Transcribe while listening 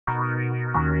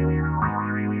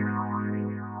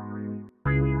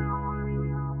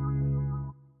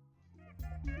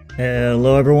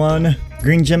Hello everyone,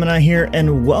 Green Gemini here,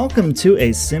 and welcome to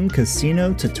a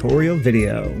SimCasino tutorial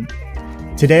video.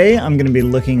 Today I'm going to be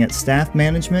looking at staff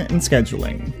management and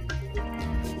scheduling.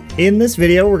 In this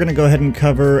video we're going to go ahead and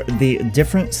cover the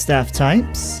different staff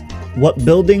types, what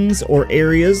buildings or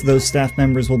areas those staff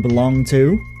members will belong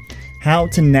to, how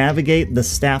to navigate the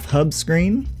staff hub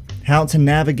screen, how to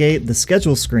navigate the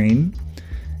schedule screen,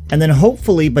 and then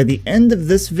hopefully by the end of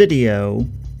this video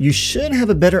you should have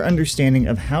a better understanding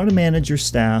of how to manage your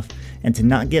staff and to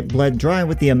not get bled dry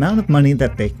with the amount of money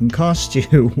that they can cost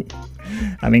you.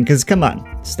 I mean, because come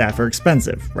on, staff are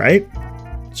expensive, right?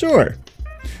 Sure.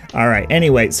 Alright,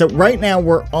 anyway, so right now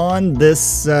we're on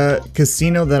this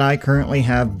casino that I currently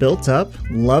have built up.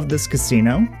 Love this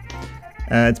casino.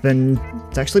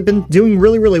 It's actually been doing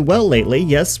really well lately.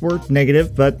 Yes, we're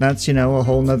negative, but that's, you know, a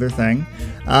whole nother thing.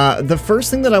 The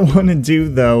first thing that I want to do,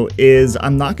 though, is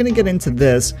I'm not going to get into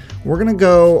this. We're going to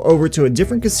go over to a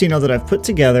different casino that I've put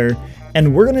together,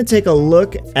 and we're going to take a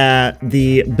look at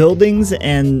the buildings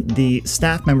and the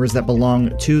staff members that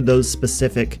belong to those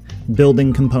specific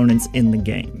building components in the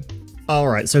game.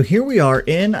 Alright, so here we are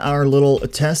in our little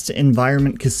test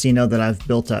environment casino that I've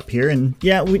built up here, and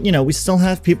yeah, we still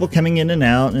have people coming in and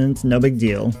out, and it's no big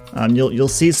deal. You'll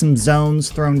see some zones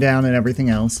thrown down and everything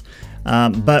else,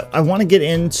 but I want to get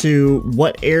into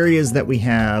what areas that we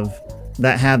have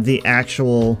that have the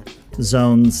actual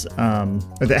zones,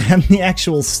 or that have the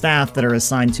actual staff that are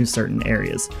assigned to certain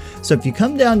areas. So if you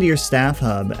come down to your staff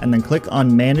hub and then click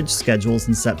on Manage Schedules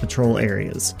and Set Patrol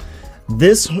Areas,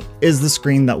 this is the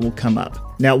screen that will come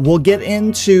up. Now, we'll get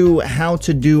into how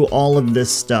to do all of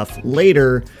this stuff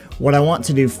later. What I want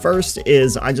to do first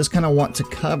is I just kind of want to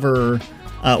cover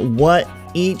what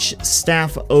each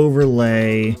staff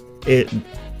overlay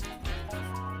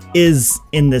is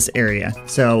in this area.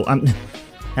 So I'm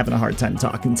having a hard time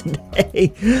talking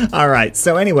today. All right,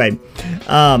 so anyway,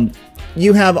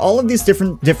 you have all of these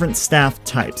different staff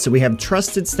types. So we have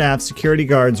trusted staff, security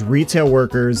guards, retail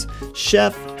workers,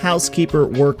 chef, housekeeper,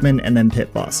 workmen, and then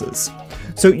pit bosses.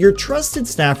 So your trusted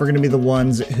staff are going to be the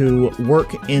ones who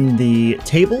work in the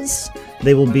tables.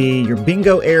 They will be your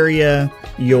bingo area,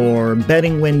 your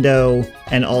betting window,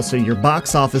 and also your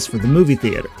box office for the movie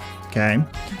theater. Okay,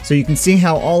 so you can see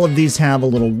how all of these have a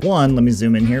little 1. Let me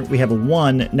zoom in here. We have a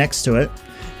 1 next to it.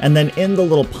 And then in the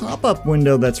little pop-up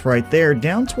window that's right there,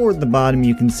 down toward the bottom,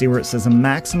 you can see where it says a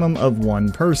maximum of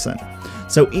 1 person.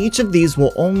 So each of these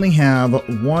will only have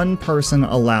 1 person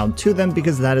allowed to them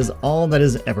because that is all that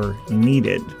is ever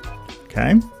needed.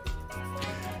 Okay?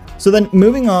 So then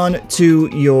moving on to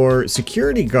your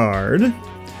security guard.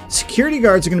 Security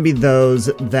guards are going to be those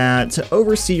that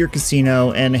oversee your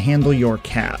casino and handle your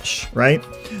cash, right?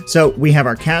 So we have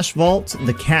our cash vault,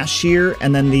 the cashier,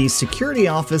 and then the security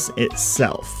office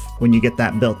itself when you get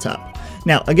that built up.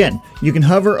 Now, again, you can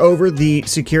hover over the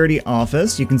security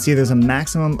office. You can see there's a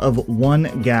maximum of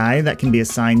 1 guy that can be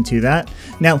assigned to that.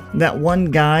 Now, that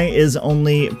 1 guy is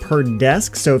only per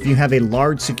desk. So if you have a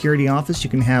large security office, you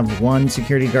can have 1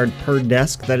 security guard per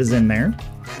desk that is in there.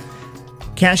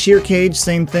 Cashier cage,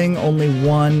 same thing, only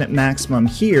 1 maximum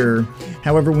here.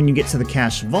 However, when you get to the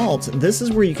cash vault, this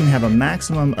is where you can have a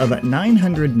maximum of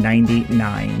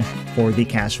 999 for the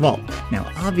cash vault.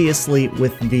 Now, obviously,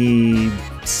 with the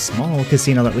small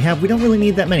casino that we have, we don't really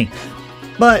need that many.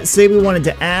 But say we wanted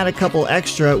to add a couple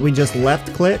extra, we just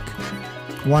left click.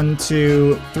 1,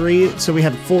 2, 3. So we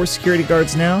have 4 security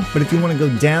guards now. But if you want to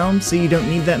go down, so you don't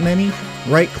need that many,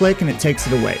 right click and it takes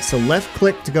it away. So left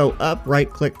click to go up, right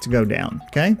click to go down.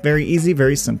 Okay, very easy,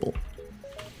 very simple.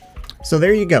 So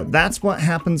there you go. That's what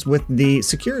happens with the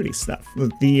security stuff,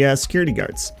 with the security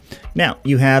guards. Now,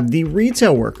 you have the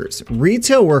retail workers.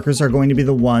 Retail workers are going to be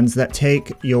the ones that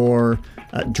take your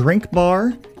drink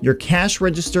bar, your cash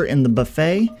register in the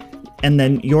buffet, and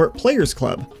then your players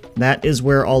club. That is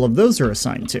where all of those are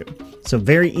assigned to. So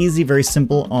very easy, very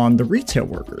simple on the retail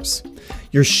workers.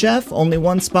 Your chef, only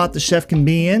 1 spot the chef can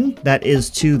be in. That is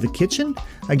to the kitchen.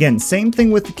 Again, same thing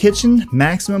with the kitchen,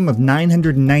 maximum of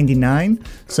 999.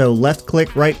 So left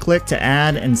click, right click to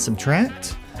add and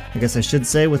subtract. I guess I should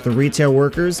say with the retail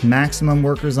workers, maximum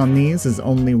workers on these is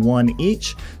only 1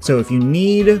 each. So if you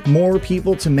need more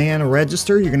people to man a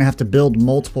register, you're going to have to build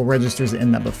multiple registers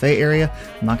in that buffet area.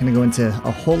 I'm not going to go into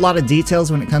a whole lot of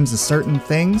details when it comes to certain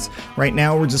things. Right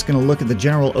now, we're just going to look at the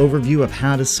general overview of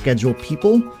how to schedule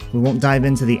people. We won't dive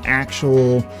into the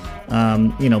actual,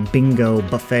 bingo,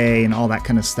 buffet, and all that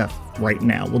kind of stuff right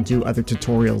now. We'll do other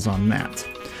tutorials on that.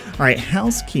 All right,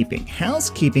 housekeeping.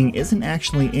 Housekeeping isn't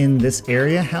actually in this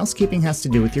area. Housekeeping has to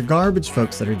do with your garbage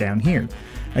folks that are down here.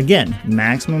 Again,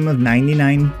 maximum of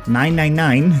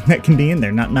 999 that can be in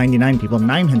there. Not 99 people,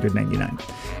 999.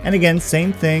 And again,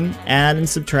 same thing, add and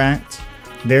subtract.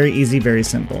 Very easy, very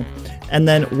simple. And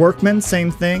then workmen, same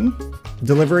thing.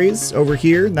 Deliveries over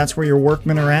here, that's where your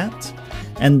workmen are at.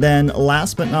 And then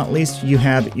last but not least, you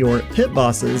have your pit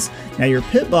bosses. Now your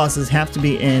pit bosses have to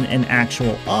be in an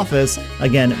actual office.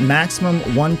 Again, maximum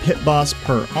 1 pit boss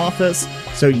per office.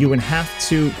 So you would have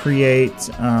to create,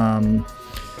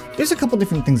 there's a couple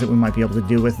different things that we might be able to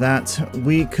do with that.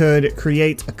 We could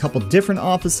create a couple different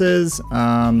offices.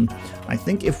 I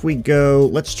think if we go,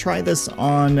 let's try this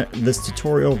on this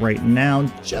tutorial right now,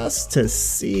 just to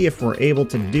see if we're able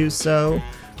to do so.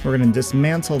 We're gonna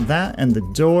dismantle that and the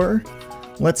door.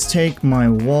 Let's take my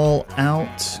wall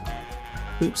out.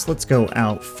 Oops, let's go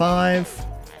out 5.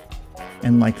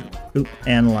 And like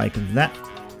that.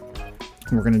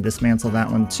 We're gonna dismantle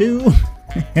that one too.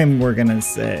 And we're gonna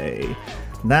say,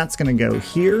 that's gonna go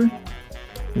here.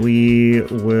 We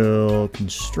will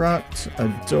construct a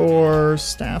door.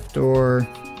 Staff door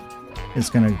is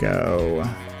gonna go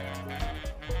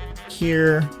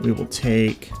here. We will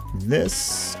take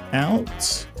this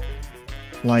out.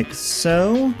 Like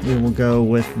so. We will go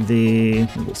with we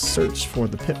will search for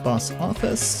the pit boss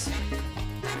office.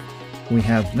 We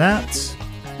have that.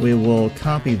 We will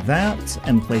copy that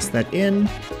and place that in.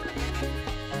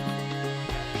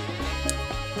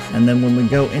 And then when we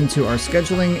go into our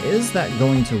scheduling, is that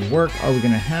going to work? Are we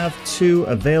going to have 2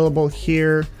 available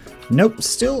here? Nope,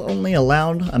 still only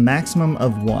allowed a maximum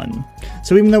of 1.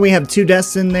 So even though we have 2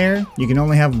 desks in there, you can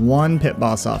only have 1 pit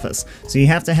boss office. So you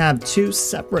have to have 2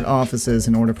 separate offices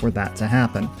in order for that to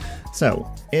happen. So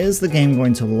is the game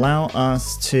going to allow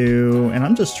us to, and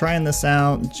I'm just trying this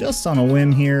out just on a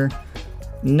whim here.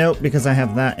 Nope, because I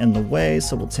have that in the way.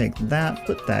 So we'll take that,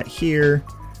 put that here,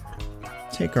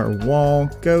 take our wall,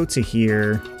 go to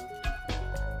here,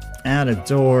 add a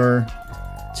door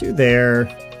to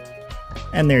there,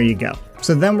 and there you go.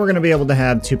 So then we're going to be able to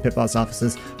have 2 pit boss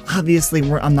offices. Obviously,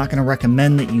 I'm not going to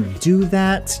recommend that you do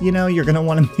that. You know, you're going to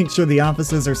want to make sure the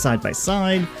offices are side by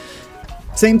side.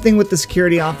 Same thing with the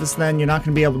security office then. You're not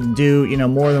going to be able to do, you know,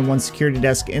 more than 1 security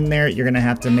desk in there. You're going to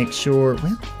have to make sure,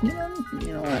 well, you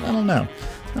know what, I don't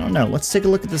know. Let's take a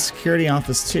look at the security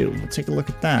office too. We'll take a look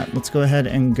at that. Let's go ahead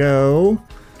and go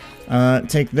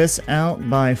take this out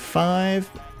by 5.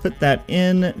 Put that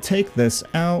in. Take this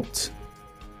out.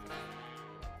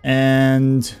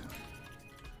 And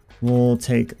we'll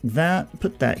take that,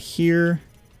 put that here.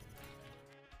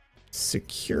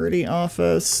 Security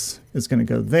office is going to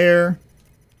go there.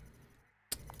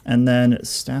 And then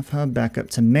staff hub back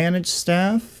up to manage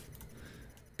staff.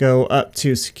 Go up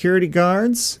to security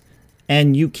guards.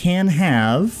 And you can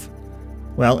have,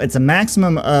 well, it's a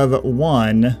maximum of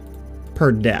 1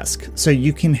 per desk. So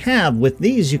you can have, with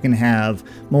these, you can have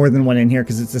more than 1 in here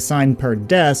because it's assigned per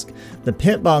desk. The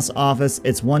pit boss office,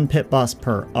 it's 1 pit boss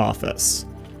per office.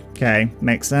 Okay,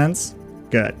 makes sense?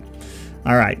 Good.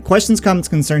 All right, questions, comments,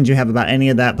 concerns you have about any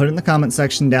of that, put it in the comment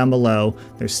section down below.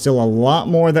 There's still a lot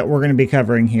more that we're going to be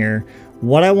covering here.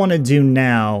 What I want to do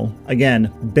now,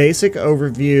 again, basic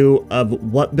overview of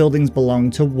what buildings belong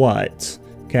to what.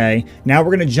 Okay, now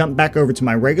we're going to jump back over to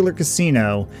my regular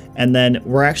casino, and then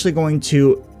we're actually going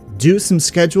to do some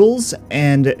schedules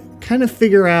and kind of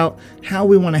figure out how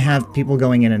we want to have people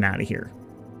going in and out of here.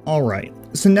 All right,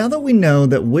 so now that we know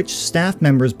that which staff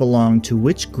members belong to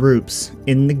which groups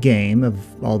in the game of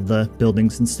all the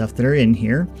buildings and stuff that are in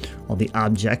here, all the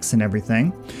objects and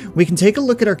everything, we can take a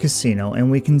look at our casino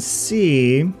and we can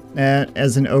see,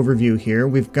 as an overview here,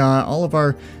 we've got all of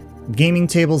our gaming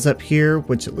tables up here,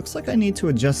 which it looks like I need to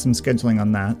adjust some scheduling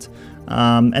on that.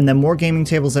 And then more gaming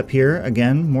tables up here.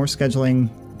 Again, more scheduling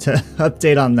to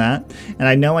update on that. And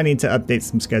I know I need to update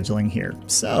some scheduling here.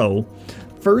 So,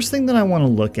 first thing that I want to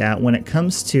look at when it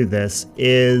comes to this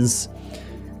is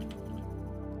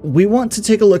we want to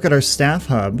take a look at our staff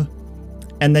hub.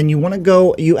 And then you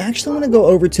actually want to go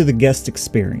over to the guest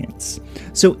experience.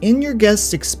 So in your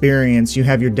guest experience, you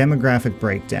have your demographic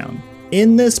breakdown.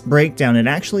 In this breakdown, it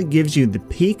actually gives you the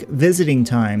peak visiting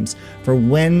times for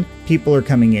when people are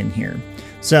coming in here.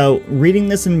 So reading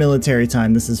this in military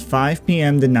time, this is 5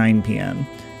 p.m. to 9 p.m.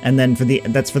 And then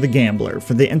that's for the gambler.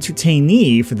 For the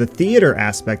entertainee, for the theater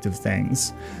aspect of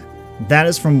things, that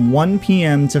is from 1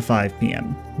 p.m. to 5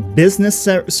 p.m. Business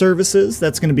services,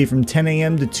 that's going to be from 10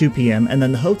 a.m. to 2 p.m. And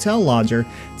then the hotel lodger,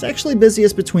 it's actually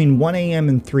busiest between 1 a.m.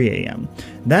 and 3 a.m.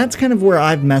 That's kind of where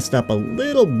I've messed up a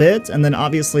little bit. And then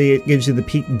obviously it gives you the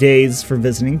peak days for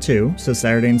visiting too. So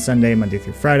Saturday and Sunday, Monday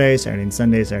through Friday, Saturday and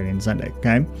Sunday, Saturday and Sunday,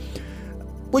 okay?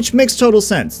 Which makes total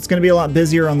sense. It's going to be a lot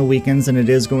busier on the weekends than it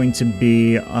is going to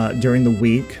be during the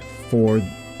week for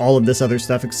all of this other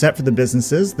stuff, except for the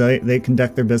businesses. They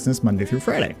conduct their business Monday through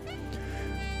Friday.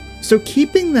 So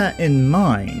keeping that in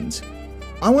mind,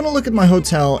 I want to look at my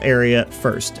hotel area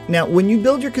first. Now, when you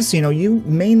build your casino, you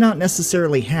may not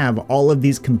necessarily have all of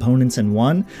these components in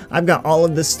one. I've got all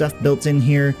of this stuff built in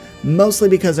here, mostly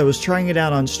because I was trying it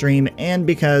out on stream and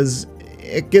because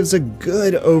it gives a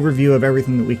good overview of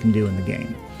everything that we can do in the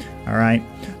game. All right,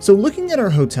 so looking at our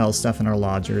hotel stuff and our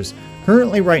lodgers,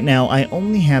 currently right now I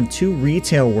only have 2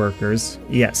 retail workers.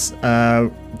 Yes,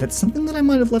 that's something that I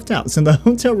might have left out. So the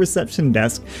hotel reception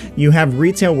desk, you have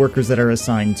retail workers that are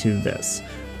assigned to this.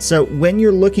 So when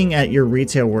you're looking at your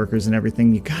retail workers and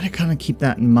everything, you gotta kind of keep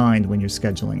that in mind when you're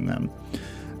scheduling them.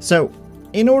 So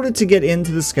in order to get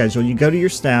into the schedule, you go to your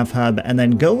staff hub and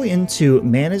then go into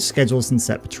manage schedules and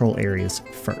set patrol areas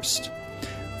first.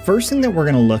 First thing that we're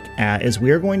going to look at is we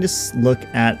are going to look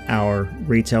at our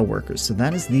retail workers. So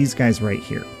that is these guys right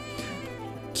here.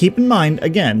 Keep in mind,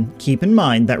 again, keep in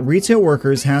mind that retail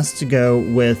workers has to go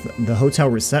with the hotel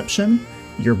reception,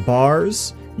 your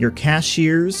bars, your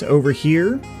cashiers over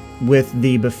here with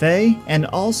the buffet, and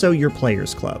also your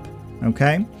players club.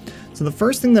 Okay? So the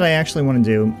first thing that I actually want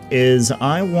to do is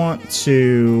I want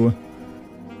to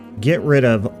get rid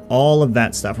of all of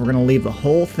that stuff. We're going to leave the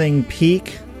whole thing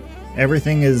peak.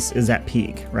 Everything is at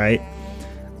peak, right?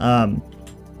 I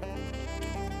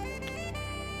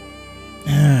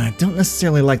don't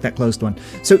necessarily like that closed one.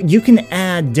 So you can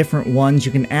add different ones.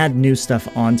 You can add new stuff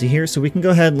onto here. So we can go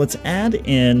ahead. Let's add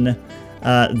in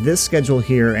this schedule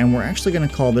here, and we're actually going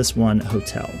to call this one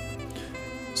hotel.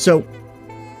 So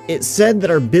it said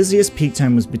that our busiest peak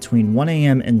time was between 1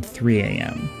 a.m. and 3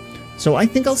 a.m. So I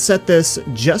think I'll set this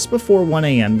just before 1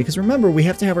 a.m. because remember, we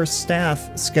have to have our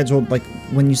staff scheduled, like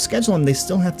when you schedule them, they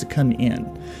still have to come in.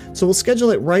 So we'll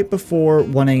schedule it right before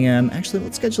 1 a.m. Actually,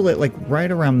 let's schedule it like right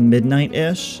around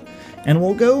midnight-ish. And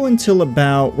we'll go until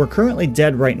about, we're currently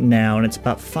dead right now, and it's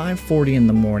about 5:40 in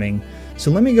the morning.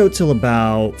 So let me go till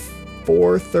about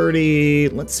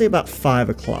 4:30, let's say about 5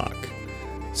 o'clock.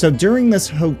 So during this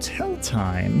hotel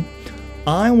time,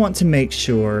 I want to make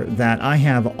sure that I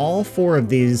have all 4 of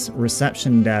these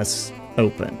reception desks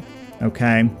open,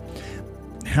 okay?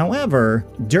 However,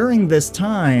 during this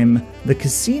time, the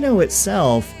casino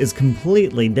itself is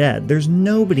completely dead. There's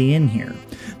nobody in here.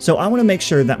 So I want to make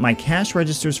sure that my cash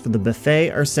registers for the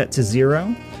buffet are set to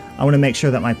 0. I want to make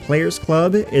sure that my players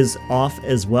club is off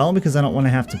as well because I don't want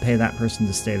to have to pay that person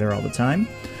to stay there all the time.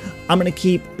 I'm going to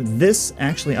keep this,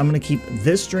 actually, I'm going to keep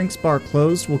this drinks bar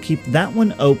closed. We'll keep that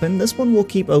one open. This one will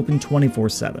keep open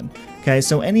 24/7. Okay,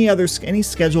 so any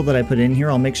schedule that I put in here,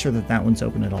 I'll make sure that that one's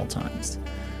open at all times.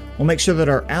 We'll make sure that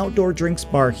our outdoor drinks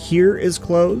bar here is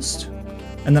closed.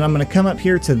 And then I'm going to come up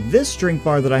here to this drink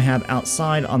bar that I have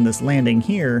outside on this landing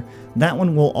here. That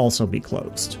one will also be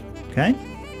closed. Okay?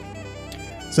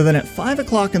 So then at 5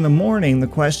 o'clock in the morning, the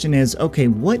question is, okay,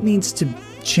 what needs to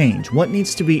change? What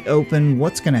needs to be open?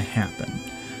 What's going to happen?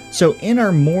 So in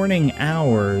our morning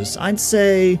hours, I'd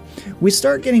say we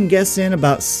start getting guests in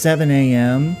about 7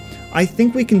 a.m. I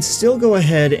think we can still go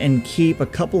ahead and keep a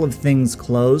couple of things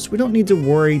closed. We don't need to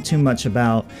worry too much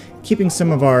about keeping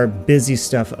some of our busy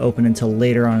stuff open until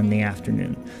later on in the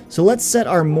afternoon. So let's set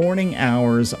our morning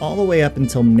hours all the way up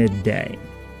until midday.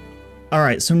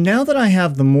 Alright, so now that I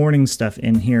have the morning stuff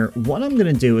in here, what I'm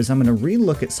going to do is I'm going to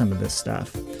re-look at some of this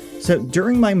stuff. So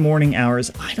during my morning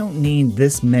hours, I don't need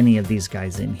this many of these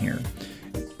guys in here.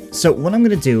 So what I'm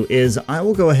going to do is I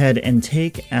will go ahead and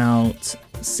take out,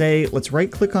 say, let's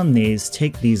right-click on these,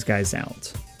 take these guys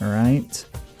out. Alright?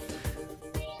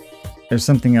 There's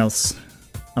something else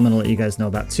I'm going to let you guys know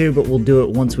about too, but we'll do it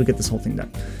once we get this whole thing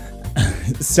done.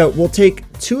 So we'll take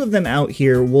 2 of them out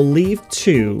here, we'll leave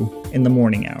 2 in the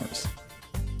morning hours.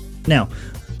 Now,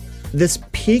 this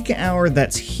peak hour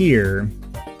that's here,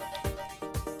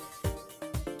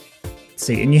 let's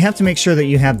see, and you have to make sure that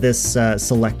you have this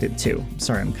selected too.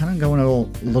 Sorry, I'm kind of going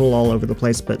a little all over the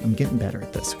place, but I'm getting better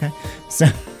at this, okay? So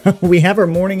we have our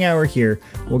morning hour here,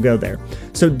 we'll go there.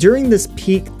 So during this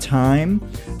peak time,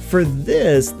 for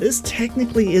this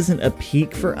technically isn't a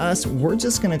peak for us. We're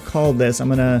just gonna call this, I'm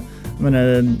gonna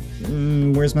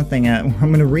where's my thing at?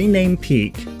 I'm gonna rename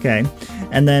peak, okay?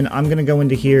 And then I'm gonna go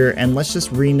into here and let's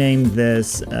just rename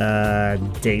this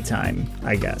daytime,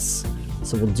 I guess.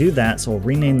 So we'll do that. So we'll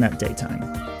rename that daytime.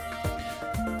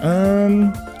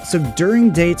 So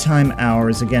during daytime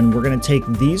hours, again, we're going to take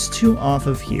these two off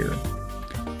of here.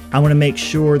 I want to make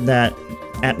sure that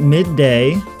at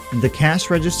midday, the cash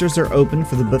registers are open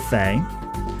for the buffet.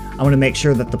 I want to make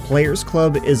sure that the Players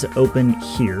Club is open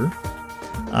here.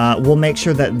 We'll make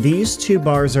sure that these two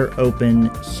bars are open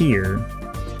here.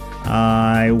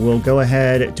 I will go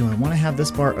ahead. Do I want to have this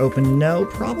bar open? No,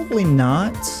 probably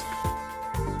not.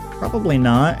 Probably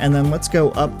not. And then let's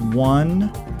go up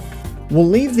one. We'll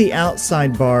leave the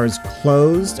outside bars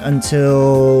closed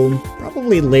until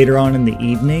probably later on in the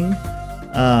evening.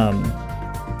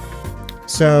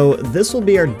 So this will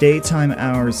be our daytime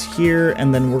hours here,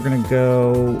 and then we're going to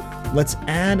go, let's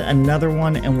add another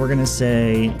one, and we're going to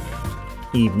say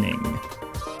evening.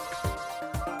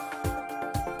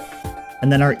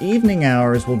 And then our evening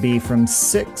hours will be from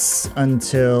 6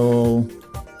 until,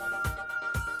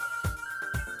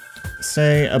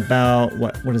 say, about,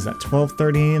 what is that,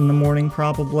 12:30 in the morning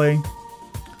probably?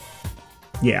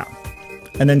 Yeah.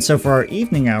 And then so for our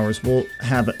evening hours, we'll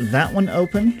have that one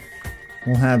open.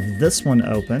 We'll have this one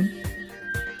open.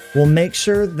 We'll make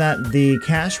sure that the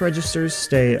cash registers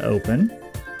stay open.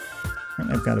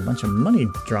 I've got a bunch of money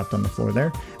dropped on the floor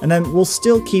there. And then we'll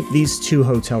still keep these two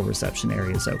hotel reception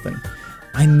areas open.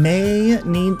 I may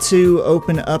need to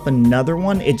open up another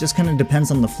one. It just kind of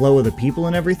depends on the flow of the people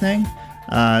and everything.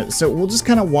 So we'll just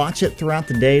kind of watch it throughout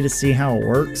the day to see how it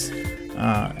works.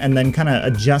 And then kind of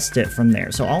adjust it from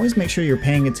there. So always make sure you're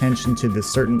paying attention to the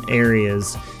certain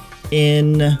areas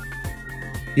in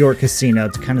your casino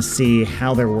to kind of see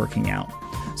how they're working out.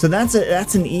 So that's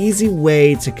an easy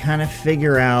way to kind of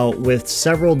figure out, with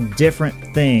several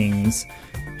different things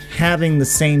having the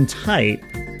same type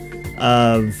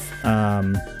of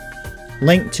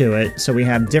link to it. So we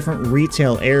have different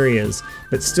retail areas,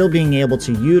 but still being able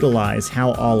to utilize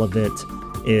how all of it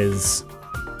is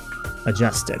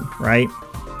adjusted, right?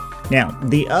 Now,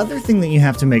 the other thing that you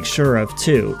have to make sure of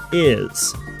too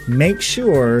is make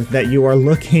sure that you are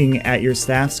looking at your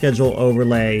staff schedule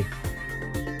overlay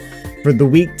for the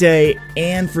weekday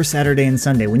and for Saturday and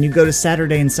Sunday. When you go to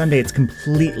Saturday and Sunday, it's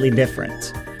completely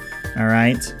different. All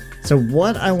right? So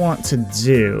what I want to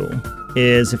do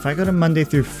is, if I go to Monday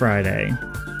through Friday,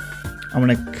 I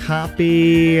want to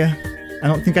copy... I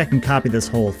don't think I can copy this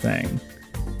whole thing.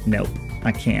 Nope,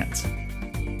 I can't.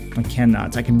 I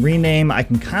cannot. I can rename, I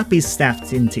can copy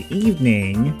staff into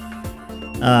evening,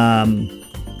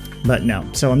 but no.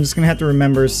 So I'm just going to have to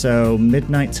remember, so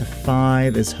midnight to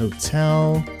 5 is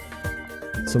hotel.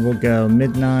 So we'll go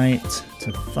midnight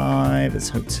to 5 is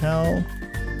hotel.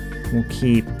 We'll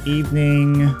keep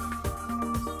evening.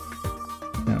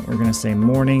 No, we're going to say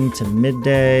morning to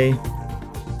midday.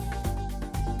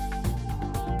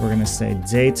 We're going to say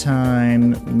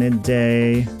daytime,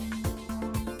 midday.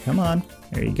 Come on.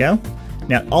 There you go.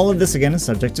 Now, all of this, again, is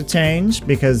subject to change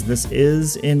because this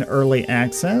is in early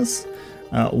access.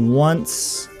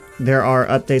 Once there are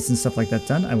updates and stuff like that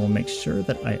done, I will make sure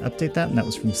that I update that, and that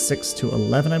was from 6 to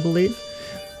 11, I believe.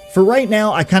 For right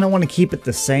now, I kind of want to keep it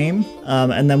the same,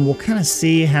 and then we'll kind of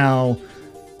see how...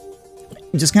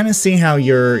 Just kind of see how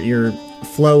your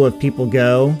flow of people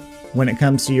go when it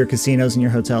comes to your casinos and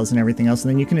your hotels and everything else, and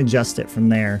then you can adjust it from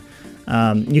there.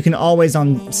 You can always,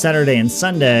 on Saturday and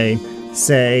Sunday,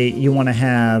 say you want to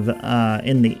have,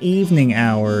 in the evening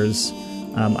hours,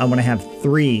 I want to have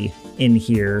 3 in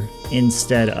here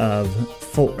instead of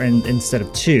 4, instead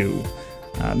of 2,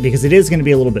 because it is going to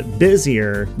be a little bit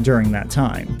busier during that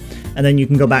time. And then you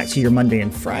can go back to your Monday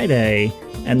and Friday,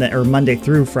 and then, or Monday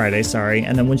through Friday, sorry.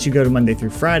 And then once you go to Monday through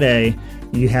Friday,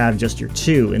 you have just your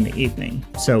 2 in the evening.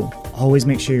 So always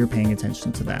make sure you're paying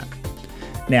attention to that.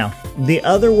 Now, the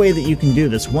other way that you can do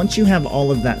this, once you have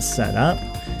all of that set up,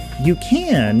 you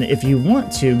can, if you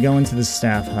want to, go into the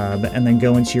staff hub and then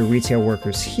go into your retail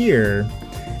workers here,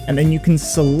 and then you can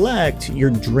select your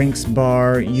drinks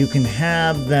bar. You can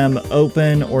have them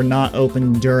open or not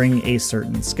open during a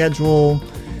certain schedule.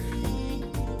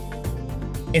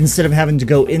 Instead of having to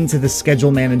go into the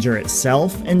schedule manager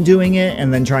itself and doing it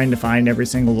and then trying to find every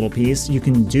single little piece, you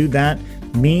can do that.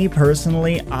 Me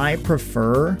personally, I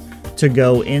prefer to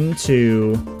go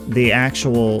into the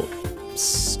actual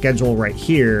schedule right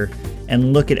here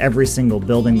and look at every single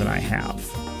building that I have.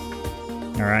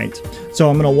 All right, so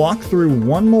I'm going to walk through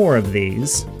one more of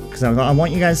these because I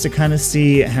want you guys to kind of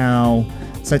see how,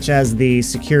 such as the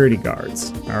security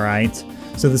guards. All right,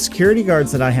 so the security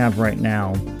guards that I have right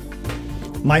now,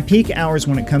 my peak hours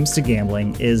when it comes to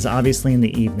gambling is obviously in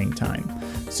the evening time.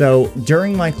 So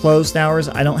during my closed hours,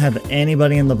 I don't have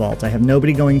anybody in the vault. I have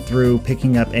nobody going through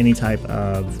picking up any type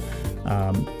of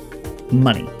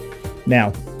money.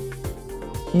 Now,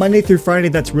 Monday through Friday,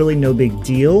 that's really no big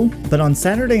deal, but on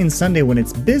Saturday and Sunday when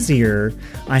it's busier,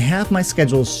 I have my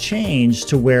schedules changed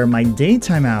to where my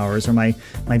daytime hours, or my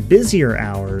busier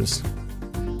hours,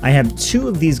 I have 2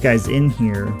 of these guys in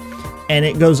here, and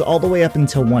it goes all the way up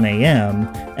until 1 a.m.,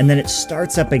 and then it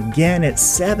starts up again at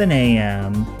 7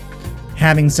 a.m.,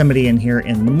 having somebody in here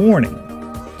in the morning.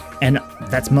 And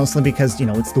that's mostly because, you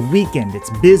know, it's the weekend, it's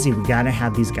busy, we gotta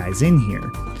have these guys in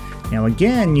here. Now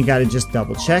again, you gotta just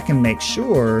double check and make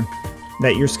sure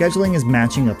that your scheduling is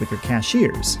matching up with your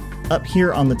cashiers. Up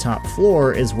here on the top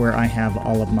floor is where I have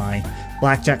all of my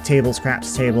blackjack tables,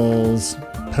 craps tables,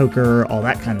 poker, all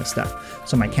that kind of stuff.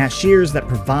 So my cashiers that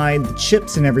provide the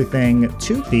chips and everything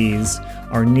to these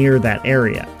are near that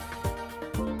area.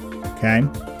 Okay?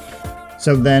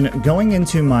 So then going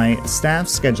into my staff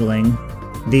scheduling,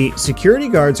 the security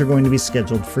guards are going to be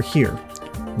scheduled for here.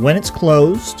 When it's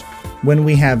closed, when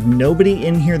we have nobody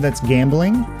in here that's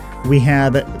gambling, we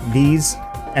have these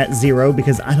at 0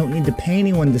 because I don't need to pay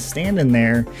anyone to stand in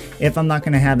there if I'm not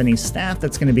going to have any staff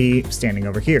that's going to be standing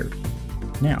over here.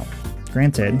 Now,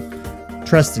 granted,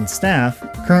 trusted staff,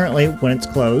 currently when it's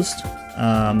closed,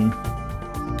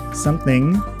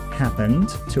 something happened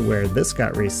to where this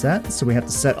got reset, so we have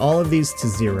to set all of these to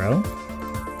 0.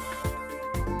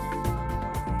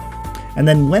 And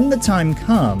then when the time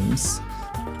comes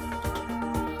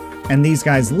and these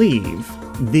guys leave,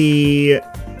 the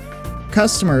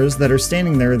customers that are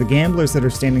standing there, the gamblers that are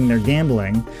standing there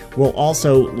gambling, will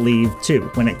also leave too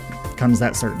when it comes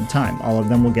that certain time. All of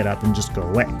them will get up and just go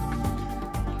away.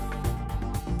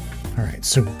 Alright,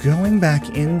 so going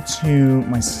back into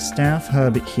my staff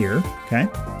hub here, okay?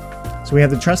 So we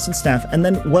have the trusted staff, and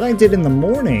then what I did in the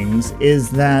mornings is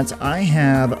that I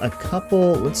have a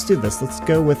couple, let's do this, let's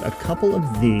go with a couple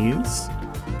of these,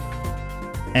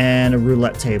 and a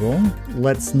roulette table.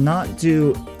 Let's not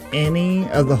do any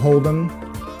of the hold'em,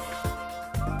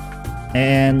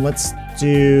 and let's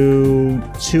do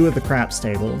 2 of the craps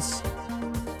tables.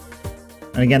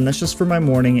 And again, that's just for my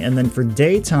morning, and then for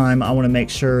daytime, I want to make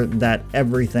sure that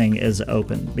everything is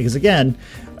open. Because again,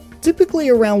 typically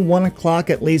around 1 o'clock,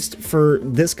 at least for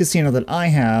this casino that I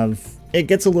have, it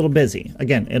gets a little busy.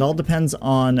 Again, it all depends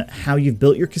on how you've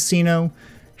built your casino,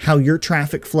 how your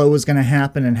traffic flow is going to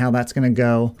happen and how that's going to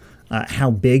go, how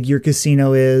big your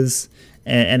casino is,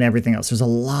 and everything else. There's a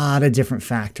lot of different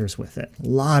factors with it. A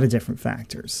lot of different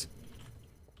factors.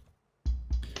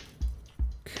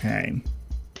 Okay.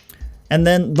 And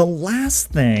then the last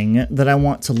thing that I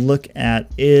want to look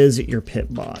at is your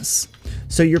pit boss.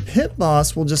 So your pit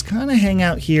boss will just kind of hang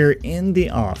out here in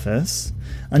the office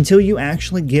until you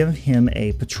actually give him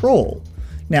a patrol.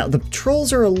 Now, the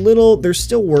patrols are a little, they're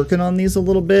still working on these a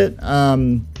little bit.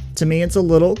 To me, it's a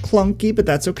little clunky, but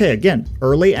that's okay. Again,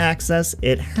 early access,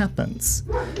 it happens.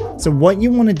 So what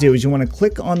you want to do is you want to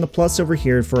click on the plus over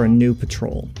here for a new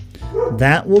patrol.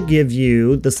 That will give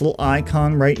you this little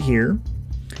icon right here.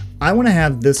 I want to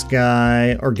have this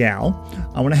guy, or gal,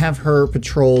 I want to have her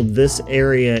patrol this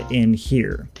area in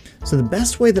here. So the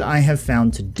best way that I have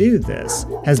found to do this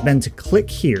has been to click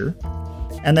here,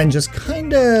 and then just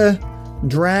kind of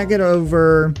drag it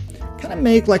over, kind of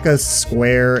make like a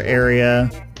square area.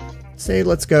 Say,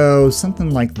 let's go something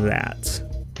like that.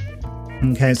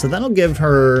 Okay, so that'll give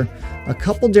her a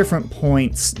couple different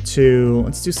points to,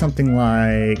 let's do something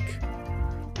like,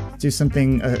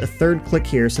 a third click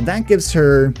here. So that gives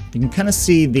her, you can kind of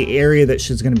see the area that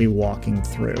she's going to be walking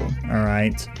through. All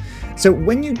right. So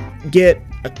when you get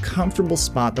a comfortable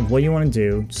spot of what you want to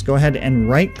do, just go ahead and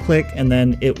right click, and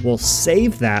then it will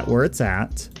save that where it's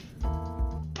at.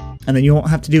 And then you won't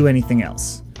have to do anything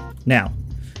else. Now,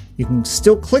 you can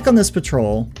still click on this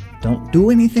patrol, don't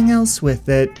do anything else with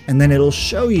it, and then it'll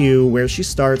show you where she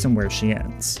starts and where she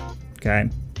ends. Okay.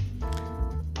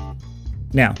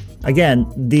 Now, again,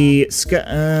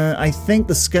 I think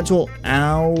the schedule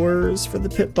hours for the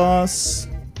pit boss,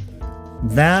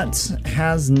 that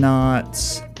has not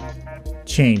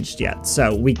changed yet.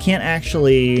 So we can't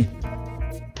actually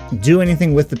do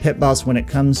anything with the pit boss when it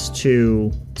comes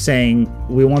to saying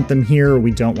we want them here or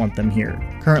we don't want them here.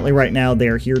 Currently, right now, they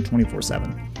are here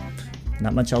 24/7.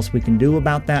 Not much else we can do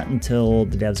about that until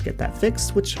the devs get that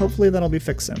fixed, which hopefully that'll be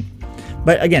fixed soon.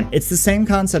 But again, it's the same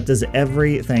concept as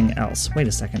everything else. Wait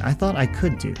a second, I thought I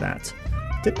could do that.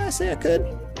 Didn't I say I could?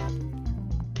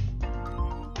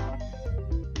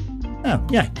 Oh,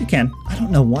 yeah, you can. I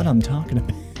don't know what I'm talking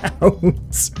about.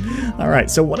 Alright,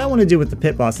 so what I want to do with the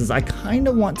pit boss is I kind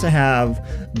of want to have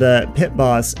the pit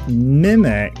boss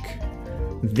mimic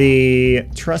the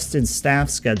trusted staff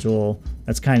schedule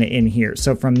that's kind of in here.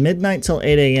 So from midnight till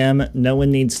 8 a.m., no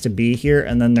one needs to be here,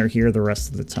 and then they're here the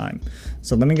rest of the time.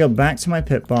 So let me go back to my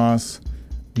pit boss,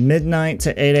 midnight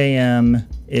to 8 a.m.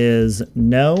 is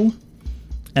no,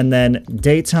 and then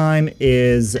daytime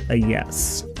is a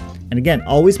yes. And again,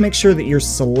 always make sure that you're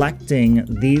selecting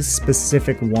these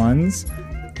specific ones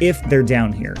if they're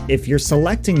down here. If you're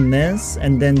selecting this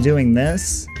and then doing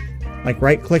this, like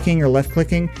right-clicking or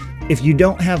left-clicking, if you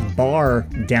don't have bar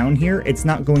down here, it's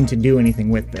not going to do anything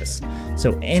with this.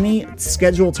 So any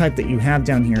schedule type that you have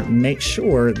down here, make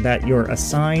sure that your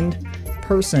assigned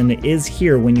person is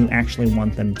here when you actually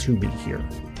want them to be here.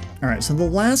 All right, so the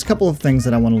last couple of things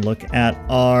that I want to look at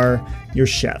are your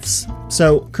chefs.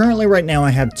 So currently right now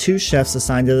I have 2 chefs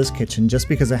assigned to this kitchen just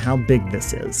because of how big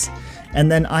this is.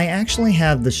 And then I actually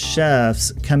have the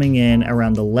chefs coming in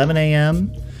around 11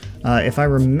 a.m. If I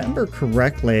remember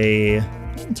correctly,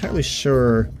 I'm not entirely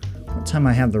sure what time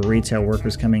I have the retail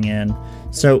workers coming in.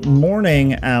 So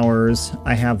morning hours,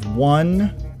 I have 1,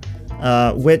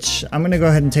 which I'm going to go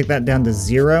ahead and take that down to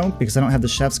 0 because I don't have the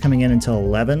chefs coming in until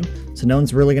 11. So no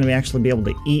one's really going to actually be able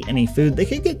to eat any food. They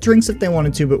could get drinks if they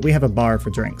wanted to, but we have a bar for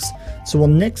drinks. So we'll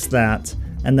nix that,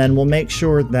 and then we'll make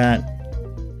sure that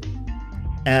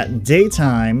at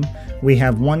daytime we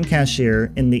have 1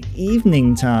 cashier. In the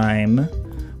evening time,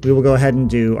 we will go ahead and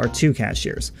do our 2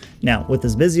 cashiers. Now, with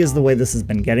as busy as the way this has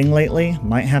been getting lately,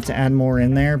 might have to add more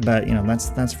in there, but you know,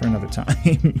 that's for another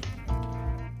time.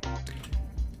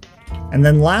 And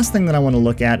then last thing that I want to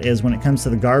look at is when it comes to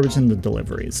the garbage and the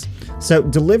deliveries. So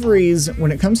deliveries,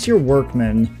 when it comes to your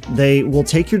workmen, they will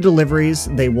take your deliveries,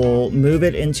 they will move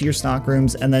it into your stock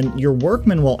rooms, and then your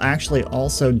workmen will actually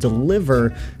also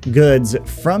deliver goods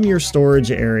from your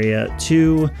storage area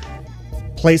to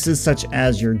places such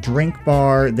as your drink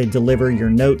bar. They deliver your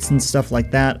notes and stuff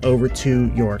like that over to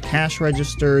your cash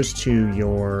registers, to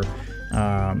your,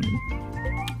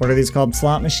 what are these called?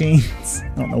 Slot machines?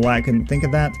 I don't know why I couldn't think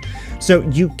of that. So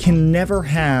you can never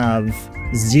have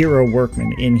 0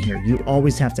 workmen in here. You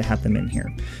always have to have them in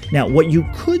here. Now, what you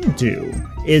could do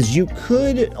is you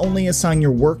could only assign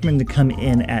your workmen to come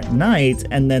in at night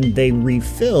and then they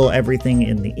refill everything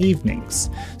in the evenings.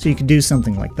 So you could do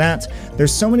something like that.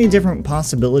 There's so many different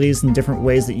possibilities and different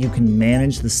ways that you can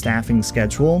manage the staffing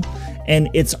schedule, and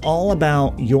it's all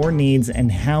about your needs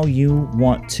and how you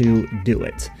want to do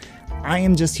it. I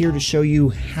am just here to show you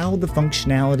how the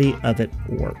functionality of it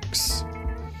works.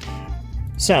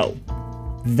 So,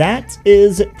 that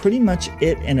is pretty much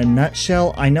it in a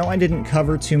nutshell. I know I didn't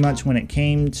cover too much when it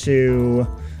came to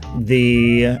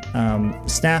the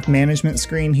staff management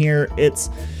screen here.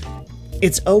 It's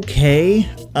okay.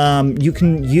 You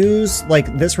can use,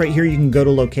 like this right here, you can go to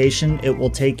location. It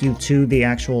will take you to the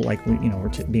actual, like, you know,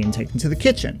 we're being taken to the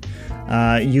kitchen.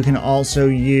 You can also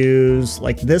use,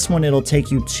 like this one, it'll take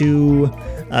you to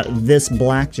this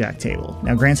blackjack table.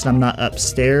 Now, granted, I'm not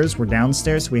upstairs, we're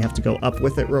downstairs, so we have to go up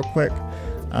with it real quick.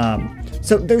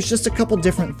 So there's just a couple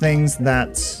different things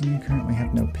that you currently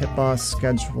have no pit boss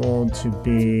scheduled to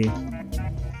be.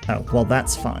 Oh, well,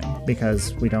 that's fine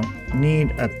because we don't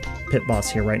need a pit boss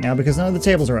here right now because none of the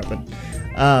tables are open.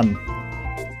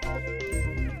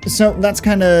 So that's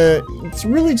kind of, it's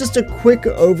really just a quick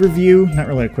overview, not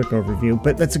really a quick overview,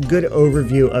 but that's a good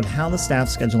overview of how the staff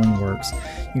scheduling works.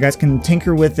 You guys can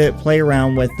tinker with it, play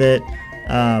around with it,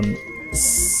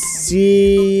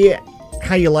 see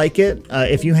how you like it.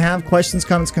 If you have questions,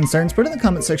 comments, concerns, put it in the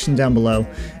comment section down below.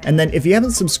 And then if you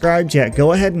haven't subscribed yet,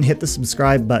 go ahead and hit the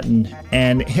subscribe button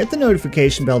and hit the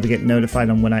notification bell to get notified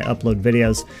on when I upload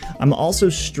videos. I'm also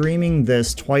streaming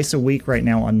this twice a week right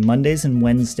now on Mondays and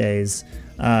Wednesdays.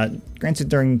 Granted,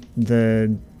 during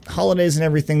the holidays and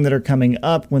everything that are coming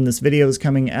up, when this video is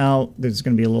coming out, there's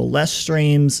going to be a little less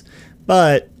streams,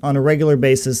 but on a regular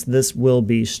basis, this will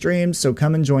be streamed, so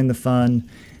come and join the fun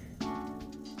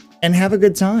and have a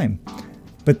good time.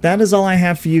 But that is all I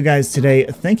have for you guys today.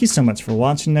 Thank you so much for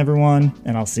watching, everyone,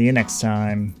 and I'll see you next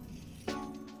time.